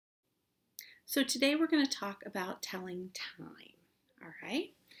So today we're going to talk about telling time. All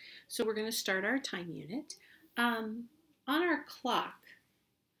right. So we're going to start our time unit. On our clock,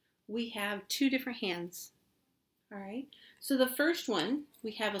 we have two different hands. All right. So the first one,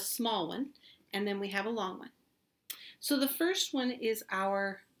 we have a small one, and then we have a long one. So the first one is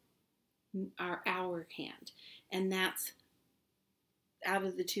our hour hand, and that's out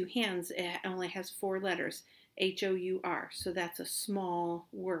of the two hands, it only has 4 letters, H-O-U-R. So that's a small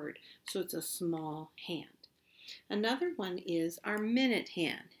word. So it's a small hand. Another one is our minute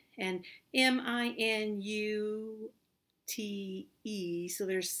hand, and M-I-N-U-T-E. So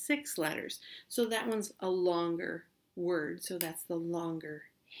there's 6 letters. So that one's a longer word. So that's the longer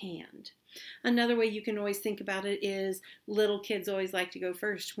hand. Another way you can always think about it is little kids always like to go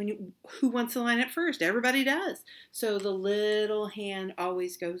first. Who wants to line up first? Everybody does. So the little hand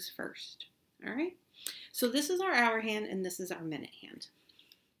always goes first. All right. So this is our hour hand and this is our minute hand.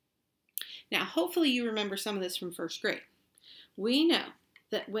 Now, hopefully you remember some of this from first grade. We know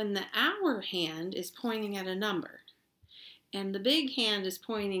that when the hour hand is pointing at a number and the big hand is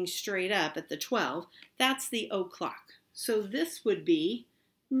pointing straight up at the 12, that's the o'clock. So this would be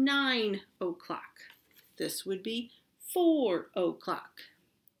 9 o'clock. This would be 4 o'clock,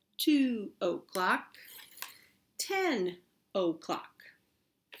 2 o'clock, 10 o'clock,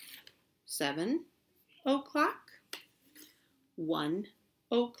 7 o'clock, 1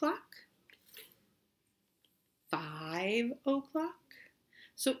 o'clock, 5 o'clock.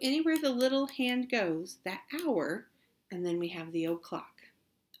 So anywhere the little hand goes, that hour, and then we have the o'clock.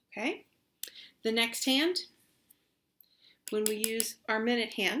 Okay? The next hand, when we use our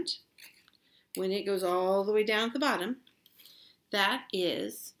minute hand, when it goes all the way down at the bottom, that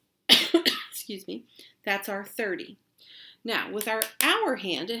is, excuse me, that's our 30. Now, with our hour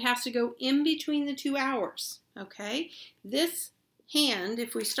hand, it has to go in between the 2 hours, okay? This hand,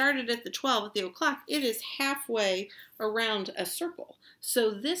 if we started at the 12 at the o'clock, it is halfway around a circle.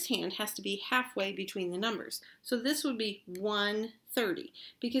 So this hand has to be halfway between the numbers. So this would be 1:30,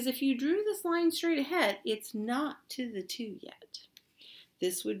 because if you drew this line straight ahead, it's not to the 2 yet.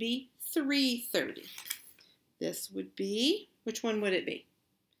 This would be 3:30. This would be, which one would it be?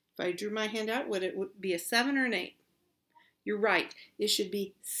 If I drew my hand out, would it be a 7 or an 8? You're right, it should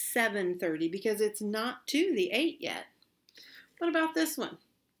be 7:30 because it's not to the 8 yet. What about this one?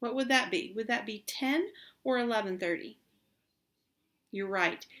 What would that be? Would that be 10 or 11:30? You're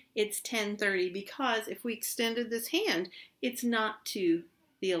right, it's 10:30 because if we extended this hand, it's not to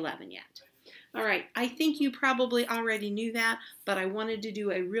the 11 yet. All right, I think you probably already knew that, but I wanted to do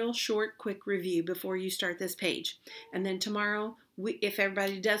a real short, quick review before you start this page. And then tomorrow, if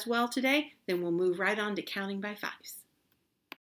everybody does well today, then we'll move right on to counting by 5s.